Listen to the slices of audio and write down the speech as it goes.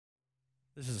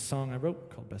This is a song I wrote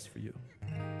called Best for You.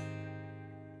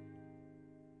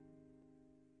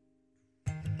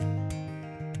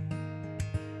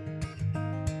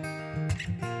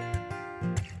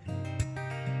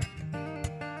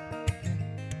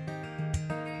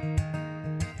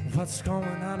 What's going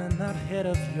on in that head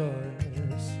of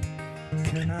yours?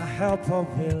 Can I help or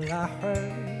will I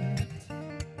hurt?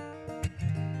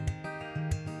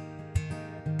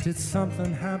 Did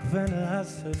something happen?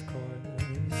 Yes, of course.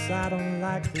 I don't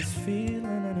like this feeling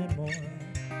anymore.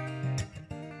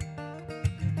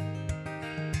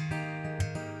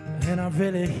 And I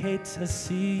really hate to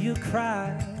see you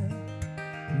cry.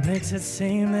 Makes it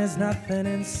seem there's nothing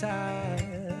inside.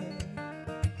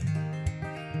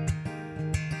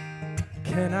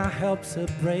 Can I help to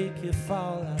break your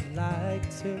fall? I'd like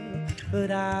to,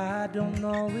 but I don't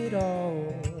know it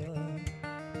all.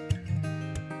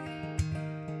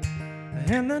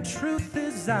 And the truth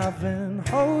is I've been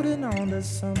holding on to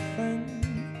something.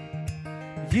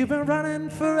 You've been running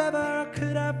forever,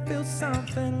 could I feel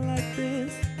something like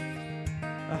this?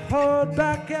 I hold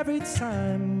back every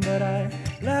time, but I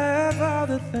love all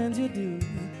the things you do.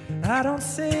 I don't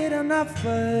say it enough,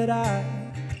 but I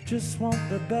just want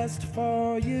the best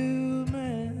for you,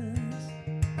 miss.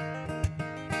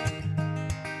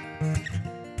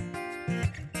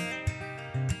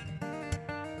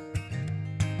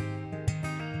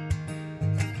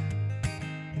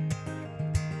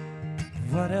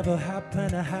 Whatever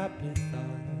happened to happy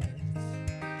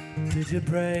thoughts? Did you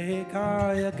break or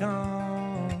are you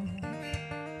gone?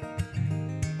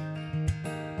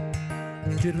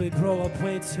 Did we grow up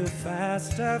way too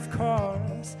fast? Of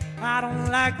course, I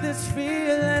don't like this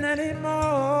feeling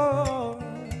anymore.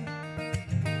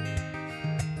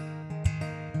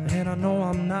 And I know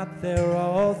I'm not there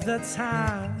all the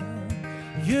time.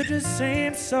 You just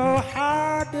seem so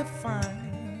hard to find.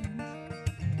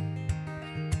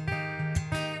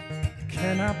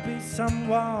 Can I be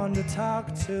someone to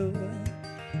talk to?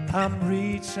 I'm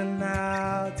reaching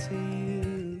out to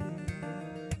you.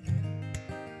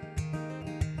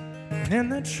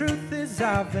 And the truth is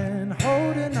I've been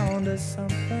holding on to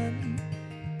something.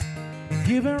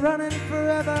 You've been running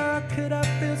forever, could I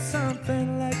feel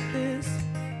something like this?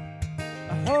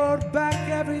 I hold back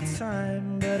every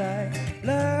time, but I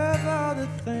love all the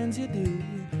things you do.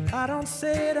 I don't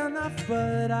say it enough,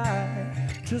 but I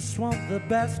just want the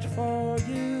best for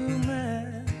you,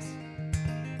 miss.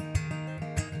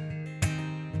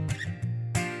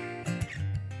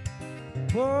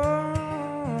 Whoa.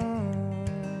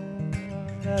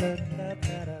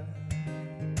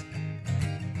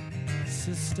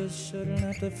 Sisters shouldn't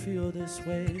have to feel this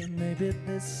way. Maybe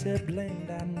this sibling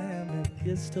dynamic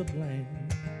is to blame.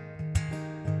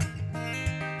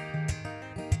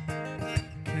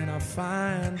 Can I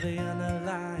find the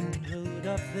underlying root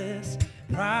of this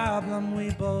problem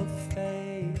we both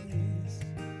face?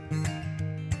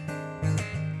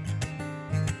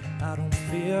 I don't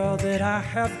feel that I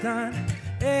have done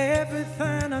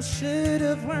everything I should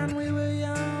have when we were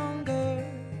younger.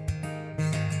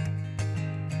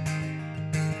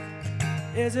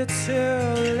 Is it too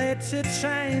late to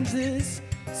change this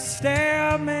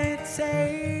stalemate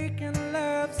taking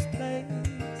love's place?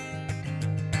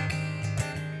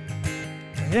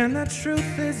 And the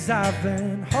truth is I've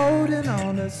been holding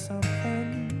on to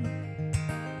something.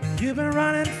 You've been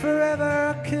running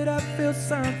forever, could I feel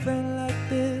something like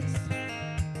this?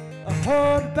 I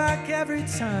hold back every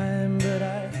time, but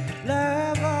I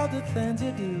love all the things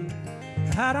you do.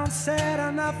 I don't say it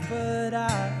enough, but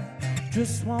I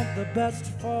just want the best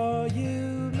for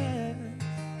you, miss.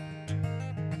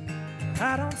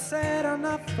 I don't say it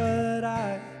enough, but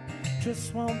I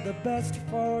just want the best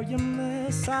for you,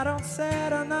 miss. I don't say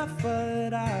it enough,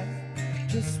 but I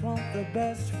just want the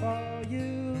best for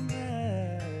you,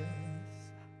 miss.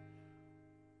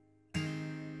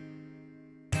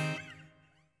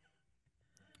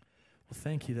 Well,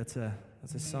 thank you. That's a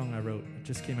song I wrote. It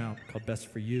just came out called Best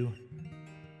for You.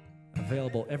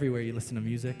 Available everywhere you listen to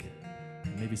music,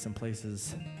 and maybe some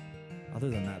places other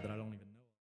than that I don't